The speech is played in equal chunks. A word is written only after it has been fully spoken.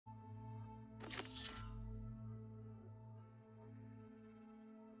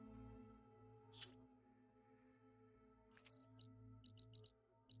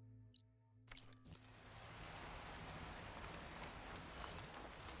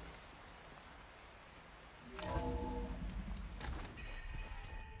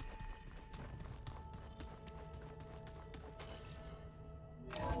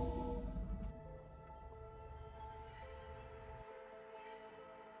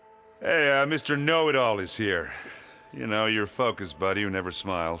Hey, Mr. Know-It-All is here. You know, your focus buddy who never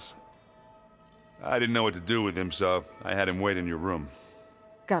smiles. I didn't know what to do with him, so I had him wait in your room.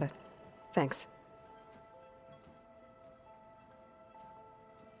 Got it. Thanks.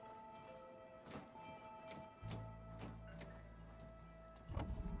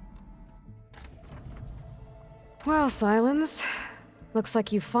 Well, Silence. Looks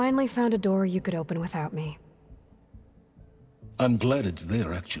like you finally found a door you could open without me. I'm glad it's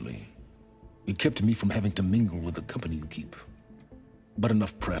there, actually. It kept me from having to mingle with the company you keep. But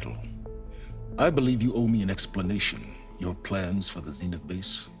enough prattle. I believe you owe me an explanation. Your plans for the Zenith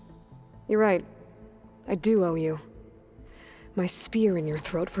base? You're right. I do owe you. My spear in your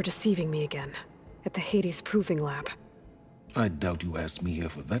throat for deceiving me again. At the Hades Proving Lab. I doubt you asked me here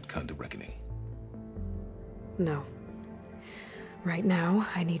for that kind of reckoning. No. Right now,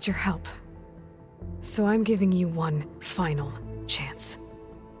 I need your help. So I'm giving you one final chance.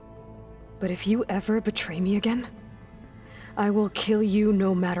 But if you ever betray me again, I will kill you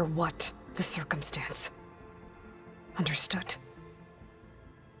no matter what the circumstance. Understood?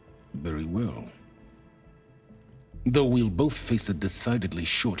 Very well. Though we'll both face a decidedly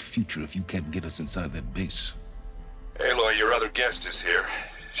short future if you can't get us inside that base. Aloy, your other guest is here.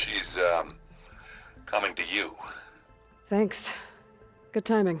 She's, coming to you. Thanks. Good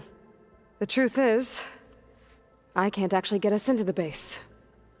timing. The truth is, I can't actually get us into the base.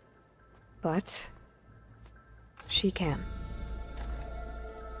 But she can.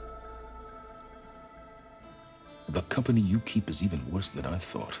 The company you keep is even worse than I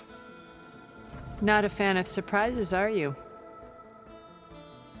thought. Not a fan of surprises, are you?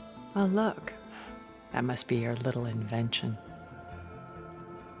 Oh, look. That must be your little invention.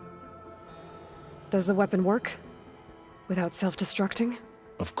 Does the weapon work? Without self-destructing?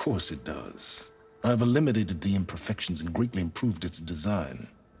 Of course it does. I've eliminated the imperfections and greatly improved its design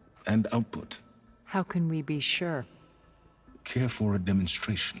and output. How can we be sure? Care for a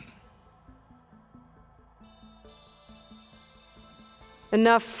demonstration?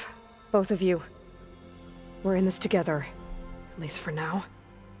 Enough, both of you. We're in this together, at least for now.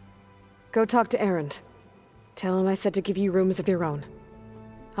 Go talk to Erend. Tell him I said to give you rooms of your own.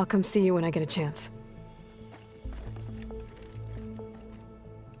 I'll come see you when I get a chance.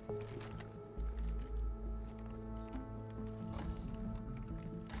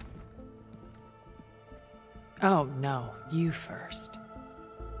 Oh, no. You first.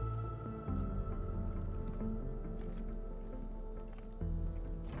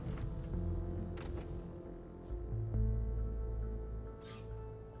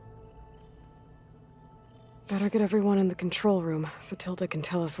 Better get everyone in the control room, so Tilda can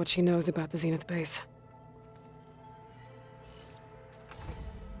tell us what she knows about the Zenith base.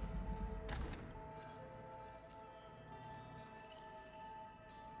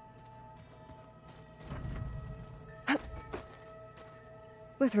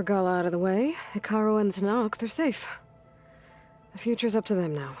 With Regala out of the way, Hikaru and Tanakh, they're safe. The future's up to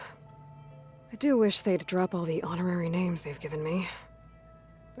them now. I do wish they'd drop all the honorary names they've given me.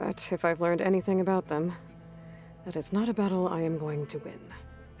 But if I've learned anything about them, that is not a battle I am going to win.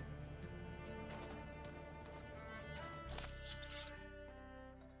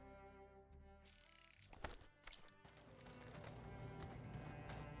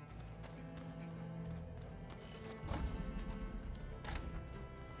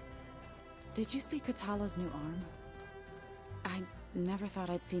 Did you see Katala's new arm? I never thought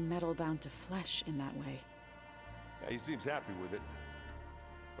I'd see metal bound to flesh in that way. Yeah, he seems happy with it.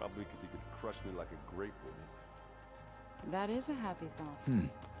 Probably because he could crush me like a grape with it. That is a happy thought.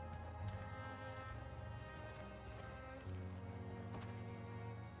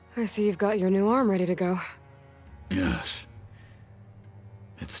 I see you've got your new arm ready to go. Yes.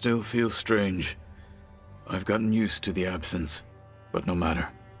 It still feels strange. I've gotten used to the absence, but no matter.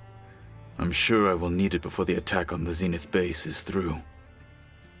 I'm sure I will need it before the attack on the Zenith base is through.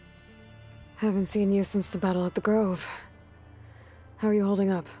 Haven't seen you since the battle at the Grove. How are you holding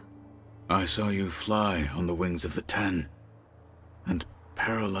up? I saw you fly on the wings of the Ten, and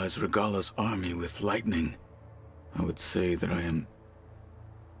paralyze Regala's army with lightning. I would say that I am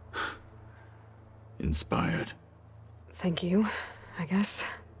inspired. Thank you, I guess.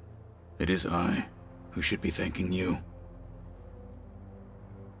 It is I who should be thanking you.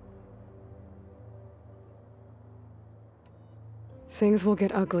 Things will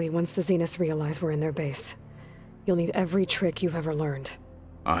get ugly once the Zeniths realize we're in their base. You'll need every trick you've ever learned.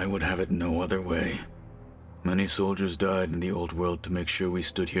 I would have it no other way. Many soldiers died in the old world to make sure we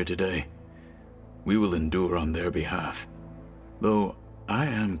stood here today. We will endure on their behalf. Though, I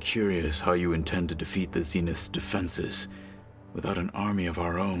am curious how you intend to defeat the Zenith's defenses without an army of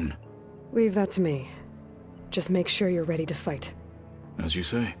our own. Leave that to me. Just make sure you're ready to fight. As you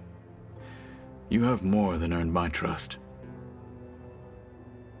say. You have more than earned my trust.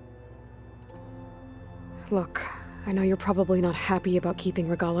 Look, I know you're probably not happy about keeping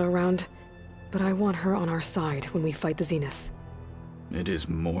Regala around, but I want her on our side when we fight the Zeniths. It is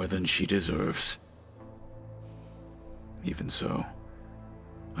more than she deserves. Even so,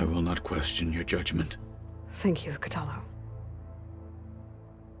 I will not question your judgment. Thank you, Kotallo.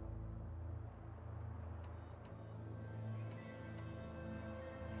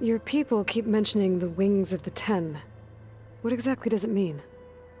 Your people keep mentioning the wings of the Ten. What exactly does it mean?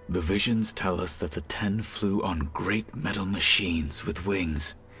 The visions tell us that the Ten flew on great metal machines with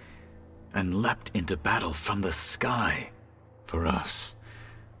wings, and leapt into battle from the sky. For us,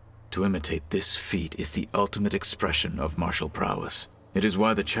 to imitate this feat is the ultimate expression of martial prowess. It is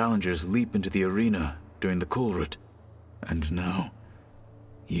why the challengers leap into the arena during the Kulrut. And now,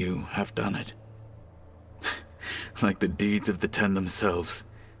 you have done it. Like the deeds of the Ten themselves,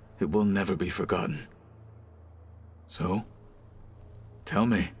 it will never be forgotten. So, tell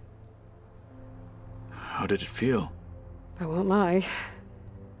me, how did it feel? I won't lie.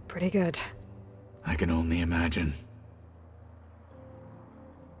 Pretty good. I can only imagine.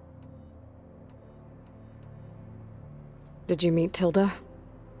 Did you meet Tilda?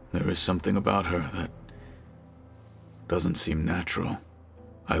 There is something about her that doesn't seem natural.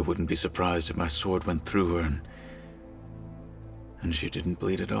 I wouldn't be surprised if my sword went through her and she didn't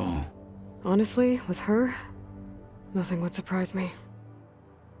bleed at all. Honestly, with her, nothing would surprise me.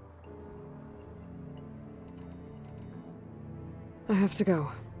 I have to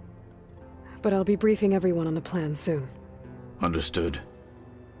go. But I'll be briefing everyone on the plan soon. Understood.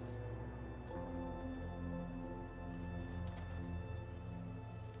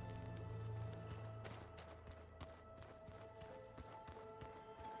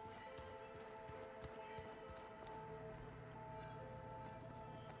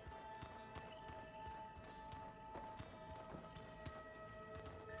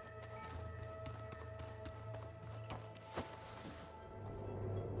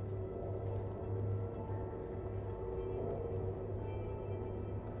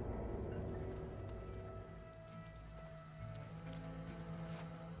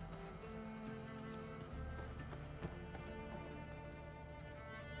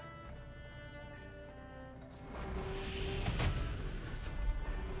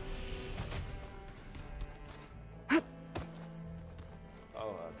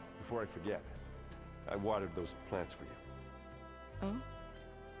 Before I forget, I watered those plants for you. Oh?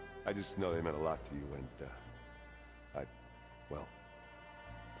 I just know they meant a lot to you, and, well...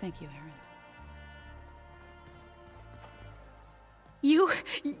 Thank you, Aaron.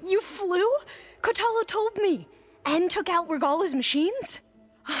 You flew? Kotallo told me! And took out Regala's machines?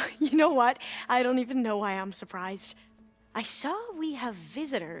 You know what? I don't even know why I'm surprised. I saw we have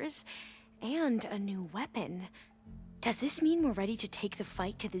visitors, and a new weapon. Does this mean we're ready to take the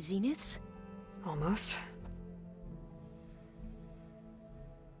fight to the Zeniths? Almost.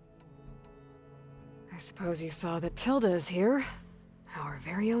 I suppose you saw that Tilda is here. Our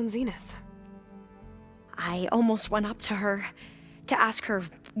very own Zenith. I almost went up to her to ask her,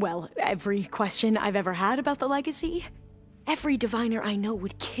 well, every question I've ever had about the legacy. Every diviner I know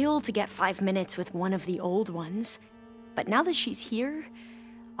would kill to get 5 minutes with one of the old ones. But now that she's here,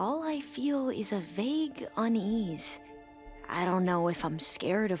 all I feel is a vague unease. I don't know if I'm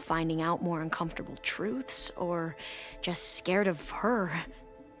scared of finding out more uncomfortable truths, or just scared of her.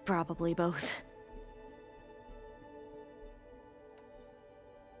 Probably both.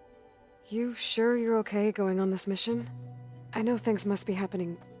 You sure you're okay going on this mission? I know things must be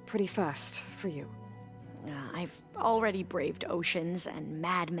happening pretty fast for you. I've already braved oceans and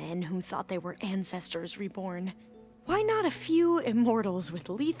madmen who thought they were ancestors reborn. Why not a few immortals with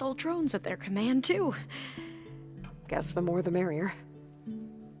lethal drones at their command, too? Guess the more the merrier.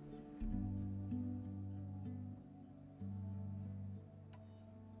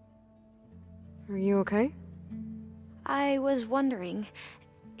 Are you okay? I was wondering,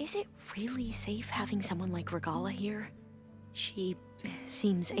 is it really safe having someone like Regala here? She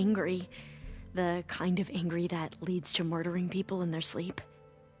seems angry. The kind of angry that leads to murdering people in their sleep.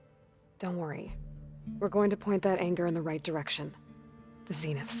 Don't worry. We're going to point that anger in the right direction. The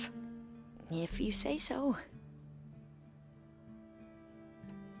Zeniths. If you say so.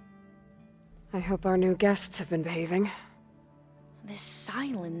 I hope our new guests have been behaving. This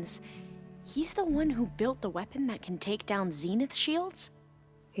Silence, he's the one who built the weapon that can take down Zenith shields?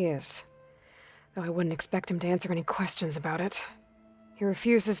 He is. Though I wouldn't expect him to answer any questions about it. He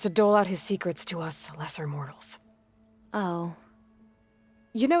refuses to dole out his secrets to us lesser mortals. Oh.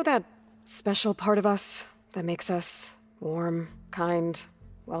 You know that special part of us that makes us warm, kind,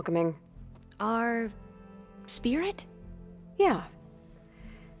 welcoming. Our spirit? Yeah.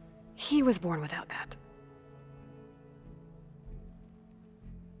 He was born without that.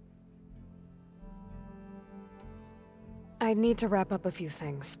 I need to wrap up a few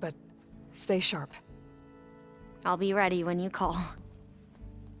things, but stay sharp. I'll be ready when you call.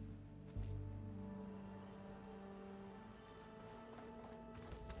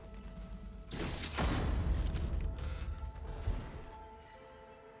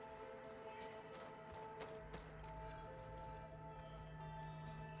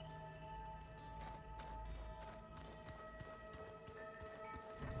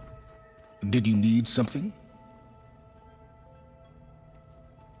 Did you need something?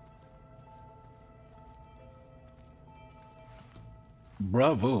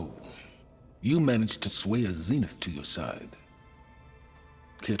 Bravo. You managed to sway a Zenith to your side.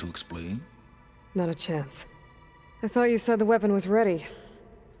 Care to explain? Not a chance. I thought you said the weapon was ready.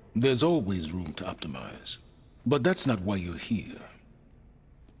 There's always room to optimize. But that's not why you're here.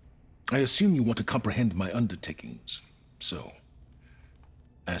 I assume you want to comprehend my undertakings. So,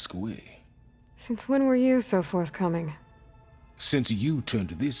 ask away. Since when were you so forthcoming? Since you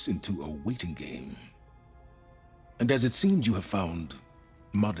turned this into a waiting game. And as it seems you have found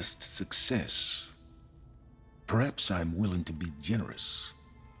modest success, perhaps I'm willing to be generous.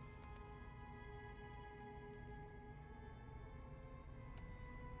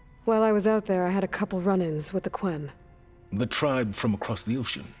 While I was out there, I had a couple run-ins with the Quen. The tribe from across the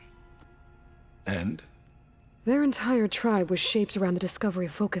ocean. And? Their entire tribe was shaped around the discovery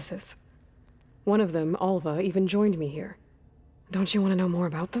of focuses. One of them, Alva, even joined me here. Don't you want to know more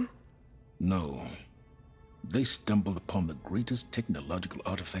about them? No. They stumbled upon the greatest technological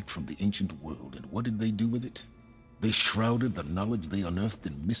artifact from the ancient world, and what did they do with it? They shrouded the knowledge they unearthed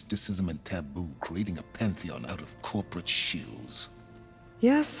in mysticism and taboo, creating a pantheon out of corporate shills.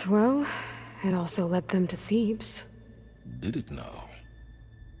 Yes, well, it also led them to Thebes. Did it now?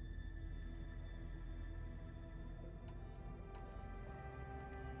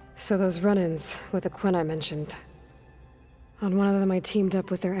 So those run-ins with the Quen I mentioned. On one of them I teamed up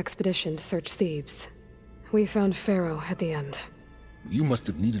with their expedition to search Thebes. We found Pharaoh at the end. You must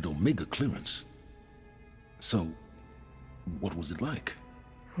have needed Omega clearance. So, what was it like?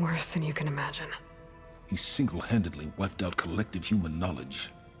 Worse than you can imagine. He single-handedly wiped out collective human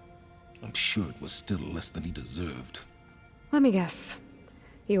knowledge. I'm sure it was still less than he deserved. Let me guess.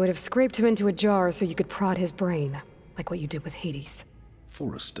 You would have scraped him into a jar so you could prod his brain, like what you did with Hades.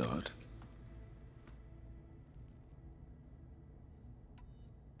 For a start.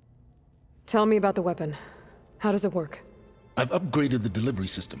 Tell me about the weapon. How does it work? I've upgraded the delivery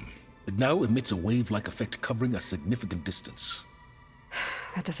system. It now emits a wave-like effect covering a significant distance.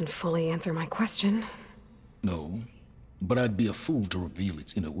 That doesn't fully answer my question. No, but I'd be a fool to reveal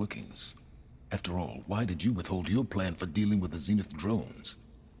its inner workings. After all, why did you withhold your plan for dealing with the Zenith drones?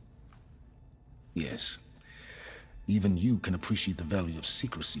 Yes, even you can appreciate the value of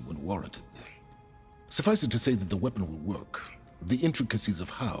secrecy when warranted. Suffice it to say that the weapon will work. The intricacies of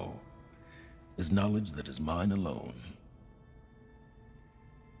how is knowledge that is mine alone.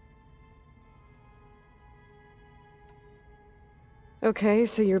 Okay,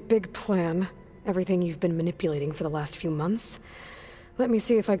 so your big plan, everything you've been manipulating for the last few months. Let me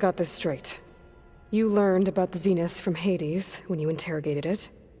see if I got this straight. You learned about the Zeniths from Hades when you interrogated it.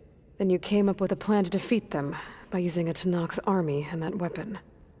 Then you came up with a plan to defeat them by using a Tenakth army and that weapon.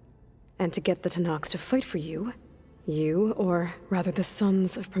 And to get the Tenakth to fight for you, or rather the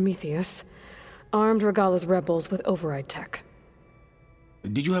Sons of Prometheus, armed Regala's rebels with override tech.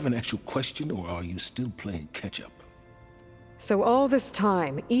 Did you have an actual question, or are you still playing catch-up? So all this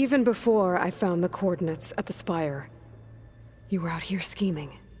time, even before I found the coordinates at the Spire, you were out here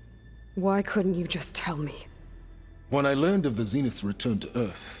scheming. Why couldn't you just tell me? When I learned of the Zenith's return to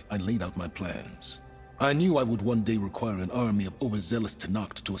Earth, I laid out my plans. I knew I would one day require an army of overzealous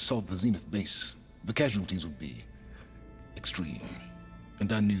Tenakth to assault the Zenith base. The casualties would be extreme.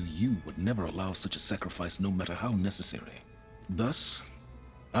 And I knew you would never allow such a sacrifice, no matter how necessary. Thus,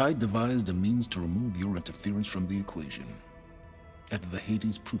 I devised a means to remove your interference from the equation. At the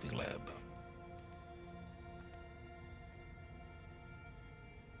Hades Proving Lab.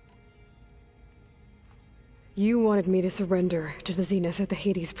 You wanted me to surrender to the Zenith at the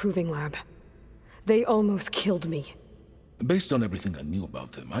Hades Proving Lab. They almost killed me. Based on everything I knew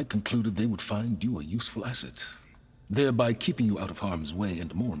about them, I concluded they would find you a useful asset, thereby keeping you out of harm's way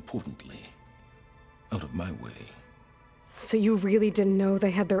and, more importantly, out of my way. So you really didn't know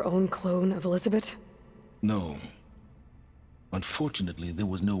they had their own clone of Elizabeth? No. Unfortunately, there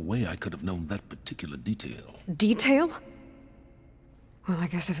was no way I could have known that particular detail. Detail? Well, I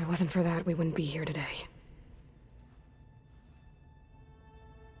guess if it wasn't for that, we wouldn't be here today.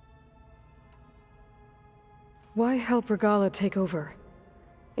 Why help Regala take over?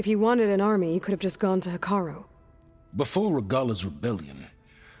 If you wanted an army, you could have just gone to Hikaru. Before Regala's rebellion,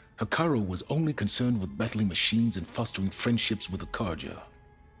 Hikaru was only concerned with battling machines and fostering friendships with the Karja.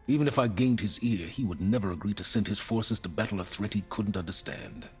 Even if I gained his ear, he would never agree to send his forces to battle a threat he couldn't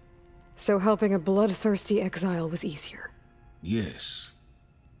understand. So helping a bloodthirsty exile was easier? Yes,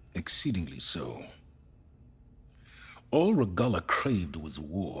 exceedingly so. All Regala craved was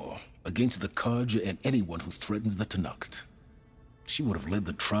war against the Karja and anyone who threatens the Tenakth. She would have led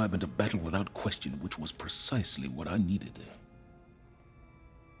the tribe into battle without question, which was precisely what I needed.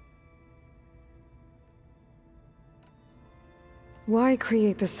 Why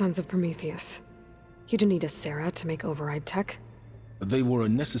create the Sons of Prometheus? You didn't need a Sarah to make override tech. They were a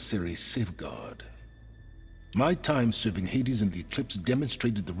necessary safeguard. My time serving Hades and the Eclipse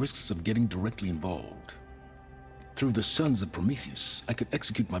demonstrated the risks of getting directly involved. Through the Sons of Prometheus, I could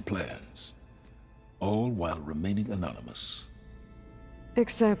execute my plans, all while remaining anonymous.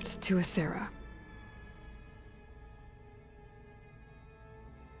 Except to a Sarah.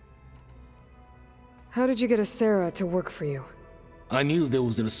 How did you get a Sarah to work for you? I knew there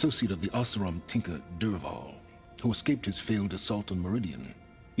was an associate of the Oseram tinker, Durval, who escaped his failed assault on Meridian.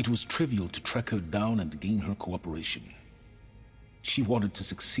 It was trivial to track her down and gain her cooperation. She wanted to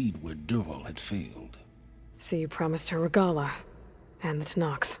succeed where Durval had failed. So you promised her Regala, and the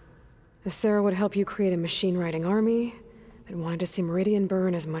Tenakth. The Sarah would help you create a machine-riding army that wanted to see Meridian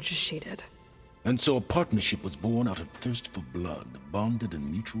burn as much as she did. And so a partnership was born out of thirst for blood, bonded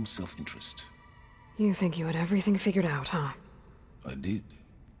in mutual self-interest. You think you had everything figured out, huh? I did.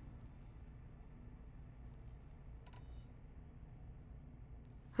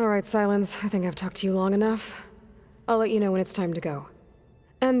 All right, Silence. I think I've talked to you long enough. I'll let you know when it's time to go.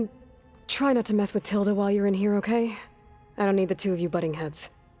 And try not to mess with Tilda while you're in here, okay? I don't need the two of you butting heads.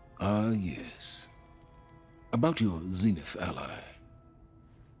 Ah, yes. About your Zenith ally.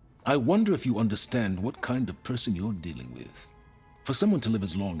 I wonder if you understand what kind of person you're dealing with. For someone to live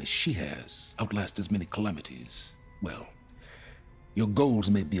as long as she has, outlast as many calamities, well, your goals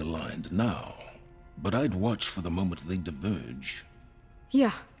may be aligned now, but I'd watch for the moment they diverge.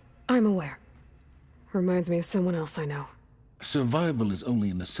 Yeah, I'm aware. Reminds me of someone else I know. Survival is only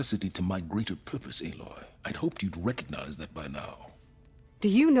a necessity to my greater purpose, Aloy. I'd hoped you'd recognize that by now. Do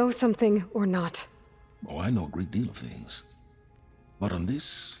you know something or not? Oh, I know a great deal of things. But on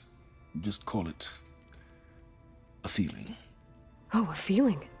this, just call it a feeling. Oh, a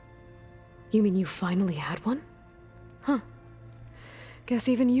feeling? You mean you finally had one? Huh. Guess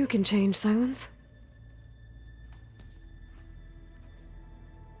even you can change, Silence.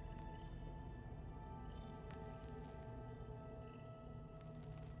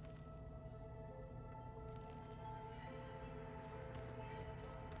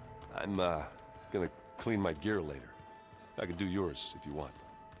 I'm, gonna clean my gear later. I can do yours if you want.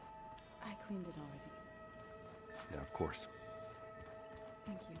 I cleaned it already. Yeah, of course.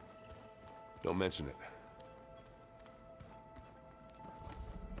 Thank you. Don't mention it.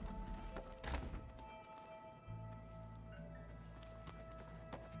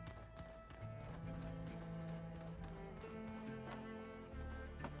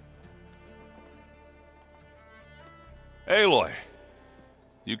 Aloy,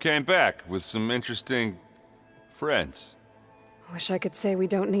 you came back with some interesting friends. Wish I could say we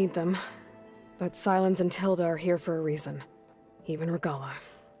don't need them. But Silence and Tilda are here for a reason. Even Regala.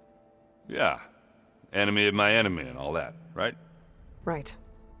 Yeah, enemy of my enemy and all that, right? Right.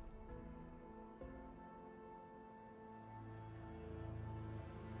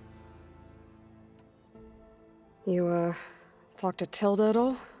 You, talk to Tilda at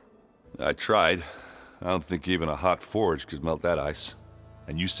all? I tried. I don't think even a hot forge could melt that ice.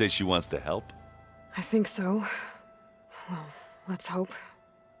 And you say she wants to help? I think so. Well, let's hope.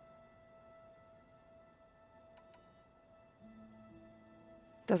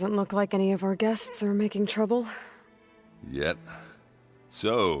 Doesn't look like any of our guests are making trouble. Yet.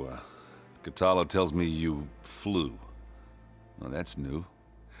 So, Katalo tells me you flew. Well, that's new.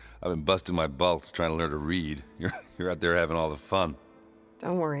 I've been busting my balls trying to learn to read. You're out there having all the fun.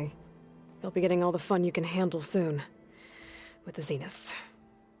 Don't worry. You'll be getting all the fun you can handle soon. With the Zeniths.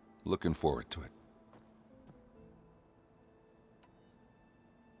 Looking forward to it.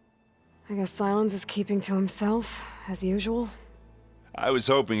 I guess Silence is keeping to himself, as usual. I was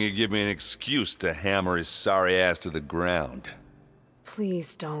hoping he'd give me an excuse to hammer his sorry ass to the ground.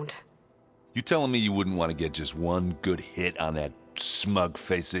 Please don't. You telling me you wouldn't want to get just one good hit on that smug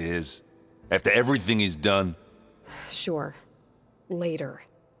face of his? After everything he's done? Sure. Later.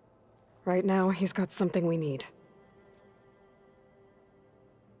 Right now, he's got something we need.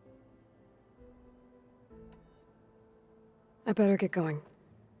 I better get going.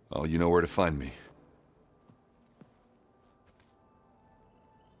 Oh, you know where to find me.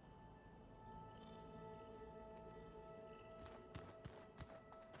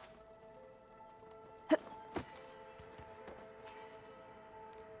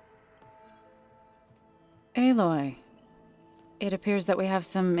 Aloy, it appears that we have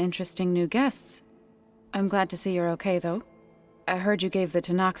some interesting new guests. I'm glad to see you're okay, though. I heard you gave the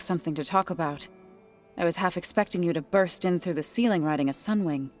Tanakh something to talk about. I was half expecting you to burst in through the ceiling riding a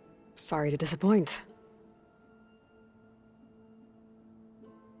sunwing. Sorry to disappoint.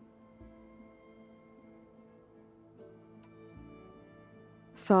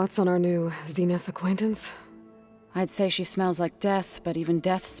 Thoughts on our new Zenith acquaintance? I'd say she smells like death, but even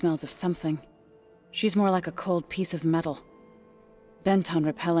death smells of something. She's more like a cold piece of metal, bent on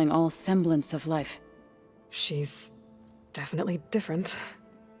repelling all semblance of life. She's definitely different.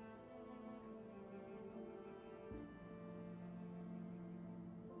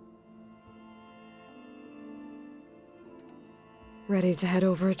 Ready to head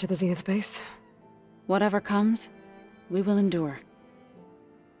over to the Zenith base? Whatever comes, we will endure.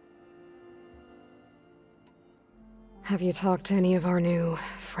 Have you talked to any of our new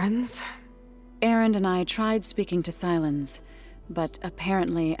friends? Erend and I tried speaking to Silence, but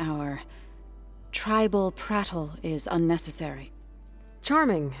apparently our tribal prattle is unnecessary.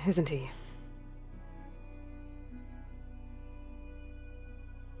 Charming, isn't he?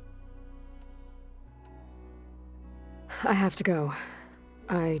 I have to go.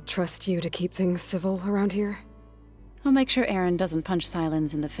 I trust you to keep things civil around here? I'll make sure Erend doesn't punch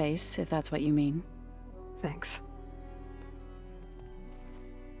Silence in the face, if that's what you mean. Thanks.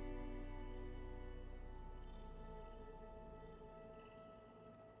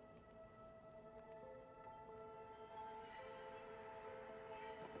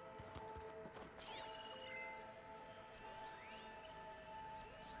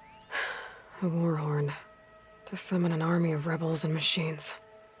 A war horn. To summon an army of rebels and machines.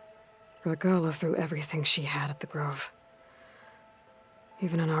 Regala threw everything she had at the Grove.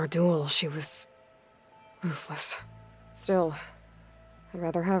 Even in our duel, she was ruthless. Still, I'd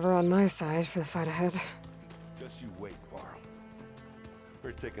rather have her on my side for the fight ahead. Just you wait, Varl.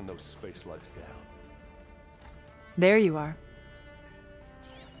 We're taking those space slugs down. There you are.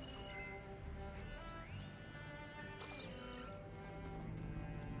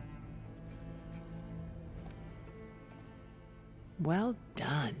 Well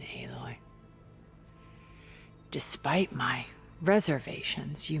done, Aloy. Despite my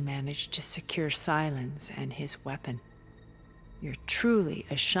reservations, you managed to secure Silence and his weapon. You're truly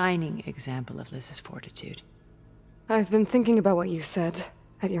a shining example of Liz's fortitude. I've been thinking about what you said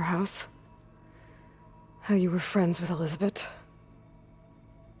at your house. How you were friends with Elizabeth.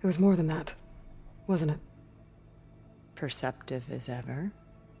 It was more than that, wasn't it? Perceptive as ever.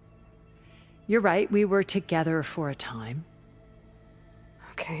 You're right, we were together for a time.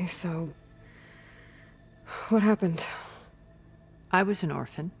 Okay, so... what happened? I was an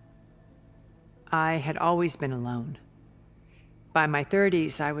orphan. I had always been alone. By my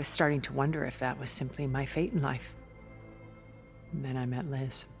 30s, I was starting to wonder if that was simply my fate in life. And then I met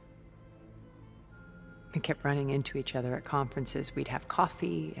Liz. We kept running into each other at conferences. We'd have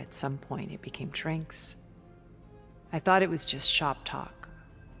coffee. At some point, it became drinks. I thought it was just shop talk,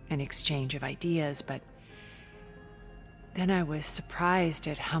 an exchange of ideas, but then I was surprised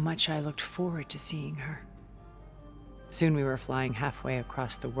at how much I looked forward to seeing her. Soon we were flying halfway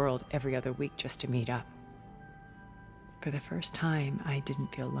across the world every other week just to meet up. For the first time, I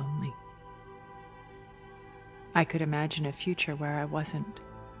didn't feel lonely. I could imagine a future where I wasn't.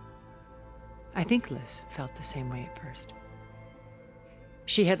 I think Liz felt the same way at first.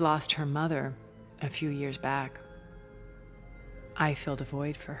 She had lost her mother a few years back. I filled a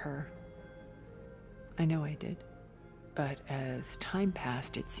void for her. I know I did. But as time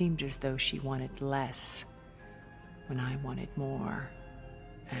passed, it seemed as though she wanted less when I wanted more.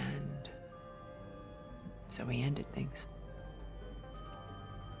 And so we ended things.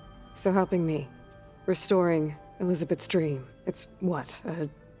 So helping me. Restoring Elizabeth's dream. It's what,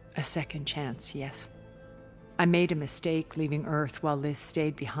 a second chance, yes. I made a mistake leaving Earth while Liz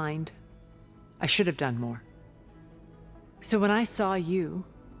stayed behind. I should have done more. So when I saw you,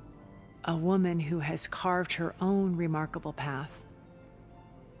 a woman who has carved her own remarkable path,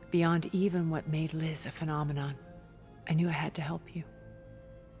 beyond even what made Liz a phenomenon, I knew I had to help you.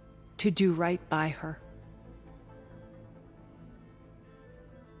 to do right by her.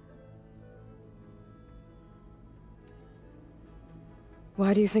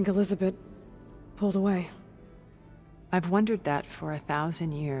 Why do you think Elizabeth pulled away? I've wondered that for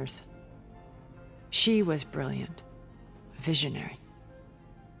 1,000 years. She was brilliant, visionary.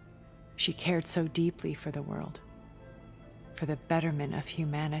 She cared so deeply for the world, for the betterment of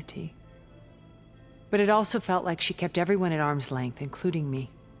humanity. But it also felt like she kept everyone at arm's length, including me.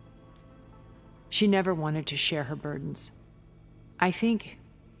 She never wanted to share her burdens. I think,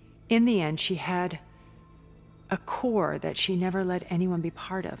 in the end, she had a core that she never let anyone be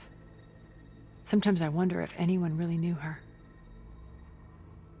part of. Sometimes I wonder if anyone really knew her.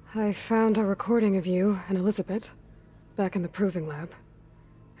 I found a recording of you and Elizabeth back in the proving lab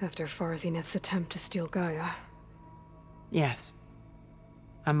after Farzineth's attempt to steal Gaia. Yes.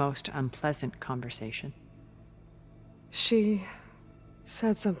 A most unpleasant conversation. She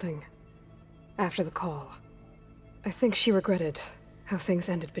said something after the call. I think she regretted how things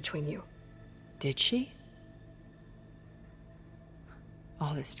ended between you. Did she?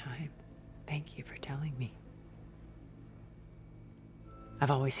 All this time, thank you for telling me.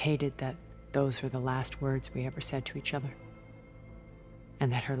 I've always hated that those were the last words we ever said to each other.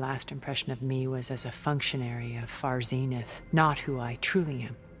 And that her last impression of me was as a functionary of Farzineth, not who I truly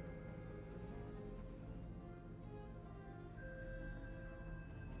am.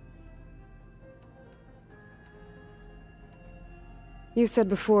 You said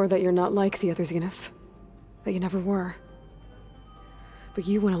before that you're not like the other Zeniths. That you never were. But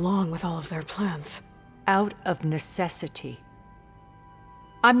you went along with all of their plans. Out of necessity.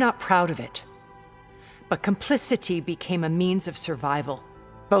 I'm not proud of it. But complicity became a means of survival,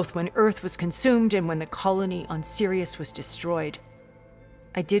 both when Earth was consumed and when the colony on Sirius was destroyed.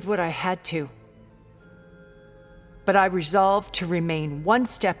 I did what I had to. But I resolved to remain one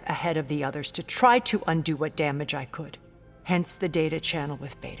step ahead of the others, to try to undo what damage I could. Hence the data channel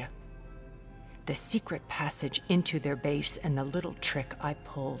with Beta. The secret passage into their base and the little trick I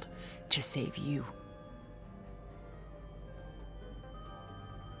pulled to save you.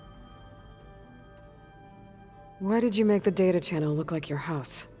 Why did you make the data channel look like your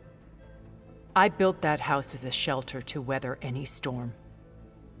house? I built that house as a shelter to weather any storm.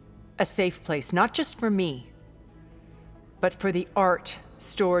 A safe place, not just for me, but for the art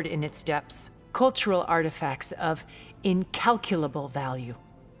stored in its depths, cultural artifacts of incalculable value.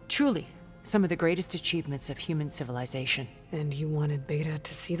 Truly, some of the greatest achievements of human civilization. And you wanted Beta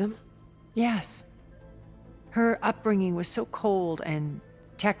to see them? Yes. Her upbringing was so cold and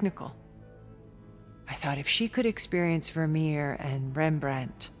technical. I thought if she could experience Vermeer and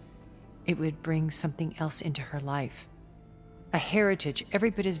Rembrandt, it would bring something else into her life. A heritage every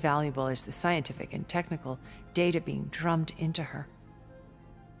bit as valuable as the scientific and technical data being drummed into her.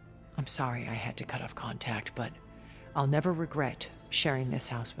 I'm sorry I had to cut off contact, but I'll never regret sharing this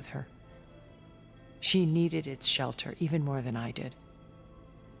house with her. She needed its shelter even more than I did.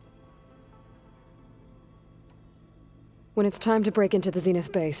 When it's time to break into the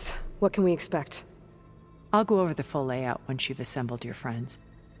Zenith base, what can we expect? I'll go over the full layout once you've assembled your friends.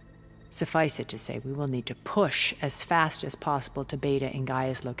 Suffice it to say, we will need to push as fast as possible to Beta and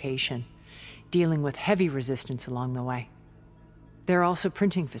Gaia's location, dealing with heavy resistance along the way. There are also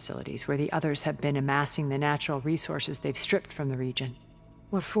printing facilities where the others have been amassing the natural resources they've stripped from the region.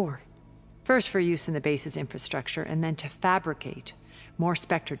 What for? First for use in the base's infrastructure, and then to fabricate more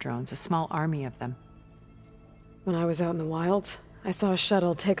Spectre drones, a small army of them. When I was out in the wilds, I saw a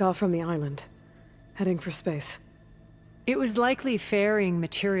shuttle take off from the island, heading for space. It was likely ferrying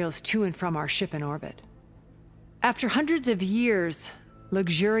materials to and from our ship in orbit. After hundreds of years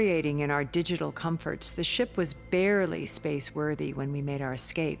luxuriating in our digital comforts, the ship was barely space-worthy when we made our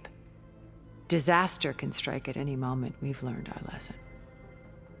escape. Disaster can strike at any moment. We've learned our lesson.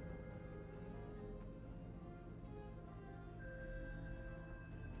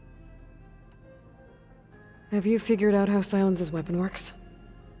 Have you figured out how Silence's weapon works?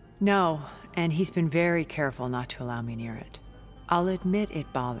 No, and he's been very careful not to allow me near it. I'll admit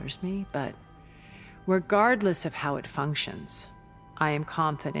it bothers me, but regardless of how it functions, I am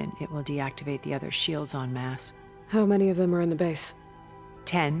confident it will deactivate the other shields en masse. How many of them are in the base?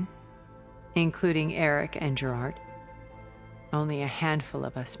 10, including Eric and Gerard. Only a handful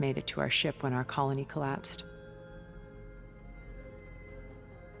of us made it to our ship when our colony collapsed.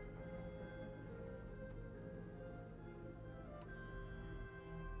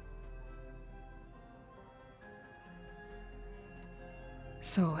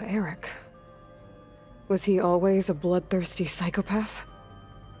 So, Eric... was he always a bloodthirsty psychopath?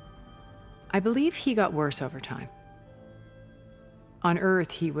 I believe he got worse over time. On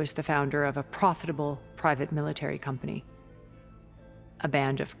Earth, he was the founder of a profitable private military company. A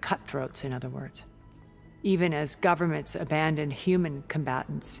band of cutthroats, in other words. Even as governments abandoned human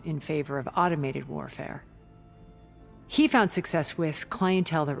combatants in favor of automated warfare. He found success with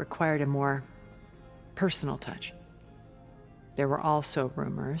clientele that required a more personal touch. There were also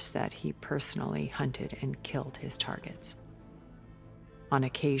rumors that he personally hunted and killed his targets. On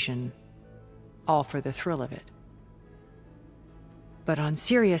occasion, all for the thrill of it. But on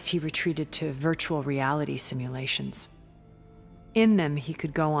Sirius, he retreated to virtual reality simulations. In them, he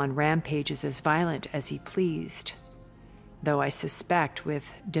could go on rampages as violent as he pleased, though I suspect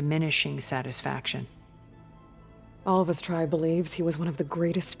with diminishing satisfaction. All of his tribe believes he was one of the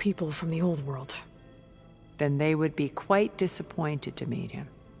greatest people from the old world. Then they would be quite disappointed to meet him,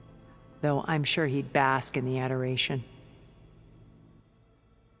 though I'm sure he'd bask in the adoration.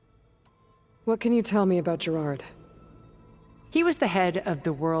 What can you tell me about Gerard? He was the head of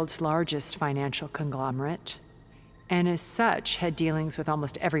the world's largest financial conglomerate, and as such had dealings with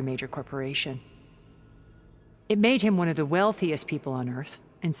almost every major corporation. It made him one of the wealthiest people on Earth,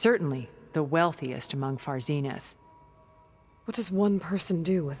 and certainly the wealthiest among Far Zenith. What does one person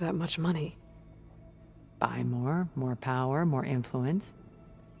do with that much money? Buy more power, more influence.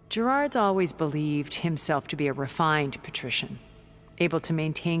 Gerard's always believed himself to be a refined patrician, able to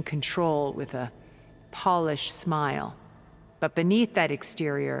maintain control with a polished smile. But beneath that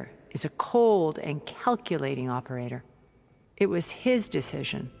exterior is a cold and calculating operator. It was his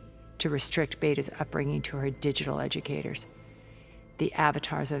decision to restrict Beta's upbringing to her digital educators, the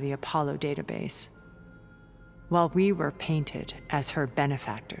avatars of the Apollo database, while we were painted as her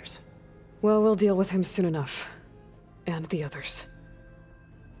benefactors. Well, we'll deal with him soon enough. And the others.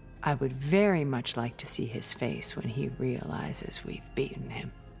 I would very much like to see his face when he realizes we've beaten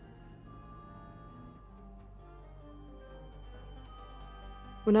him.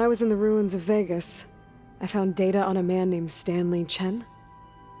 When I was in the ruins of Vegas, I found data on a man named Stanley Chen.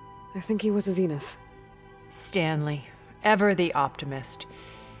 I think he was a Zenith. Stanley, ever the optimist.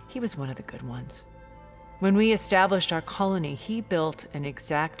 He was one of the good ones. When we established our colony, he built an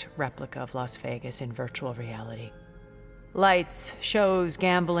exact replica of Las Vegas in virtual reality. Lights, shows,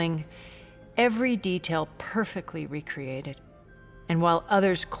 gambling, every detail perfectly recreated. And while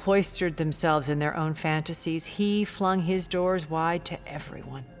others cloistered themselves in their own fantasies, he flung his doors wide to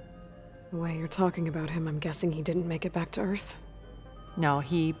everyone. The way you're talking about him, I'm guessing he didn't make it back to Earth? No,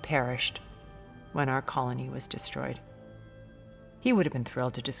 he perished when our colony was destroyed. He would have been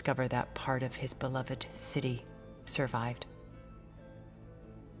thrilled to discover that part of his beloved city survived.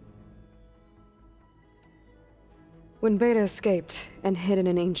 When Beta escaped and hid in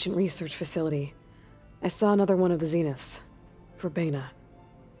an ancient research facility, I saw another one of the Zeniths, Verbena.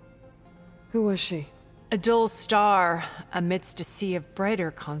 Who was she? A dull star amidst a sea of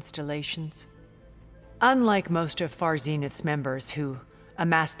brighter constellations. Unlike most of Far Zenith's members who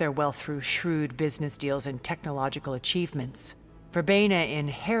amassed their wealth through shrewd business deals and technological achievements, Verbena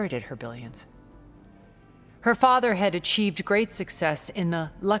inherited her billions. Her father had achieved great success in the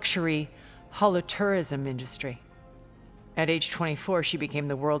luxury holotourism industry. At age 24, she became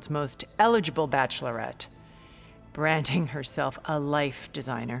the world's most eligible bachelorette, branding herself a life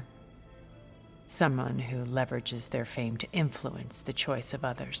designer. Someone who leverages their fame to influence the choice of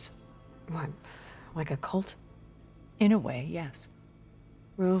others. What, like a cult? In a way, yes.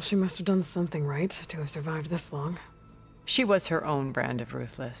 Well, she must have done something right to have survived this long. She was her own brand of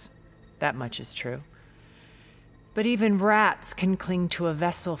ruthless. That much is true. But even rats can cling to a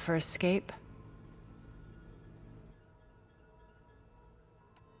vessel for escape.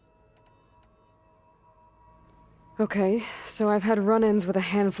 Okay, so I've had run-ins with a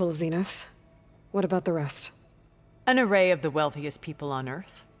handful of Zeniths. What about the rest? An array of the wealthiest people on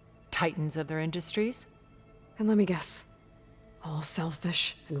Earth. Titans of their industries. And let me guess. All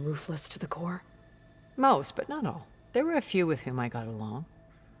selfish and ruthless to the core? Most, but not all. There were a few with whom I got along.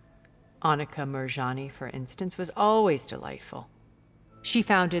 Annika Murjani, for instance, was always delightful. She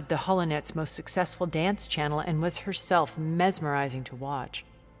founded the Holonet's most successful dance channel and was herself mesmerizing to watch.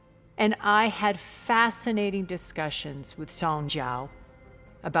 And I had fascinating discussions with Song Jiao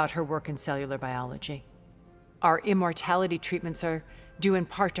about her work in cellular biology. Our immortality treatments are due in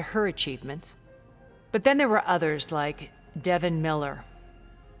part to her achievements. But then there were others like Devin Miller,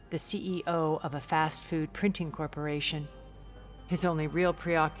 the CEO of a fast food printing corporation. His only real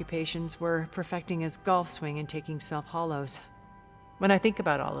preoccupations were perfecting his golf swing and taking self-hollows. When I think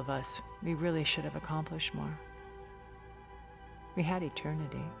about all of us, we really should have accomplished more. We had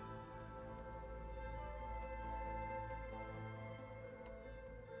eternity.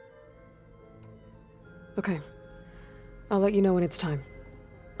 Okay. I'll let you know when it's time.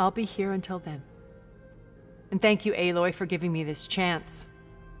 I'll be here until then. And thank you, Aloy, for giving me this chance.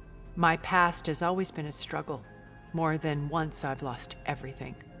 My past has always been a struggle. More than once I've lost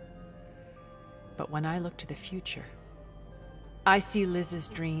everything. But when I look to the future, I see Liz's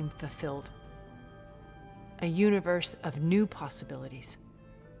dream fulfilled. A universe of new possibilities.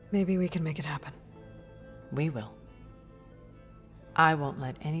 Maybe we can make it happen. We will. I won't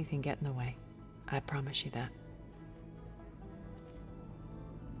let anything get in the way. I promise you that.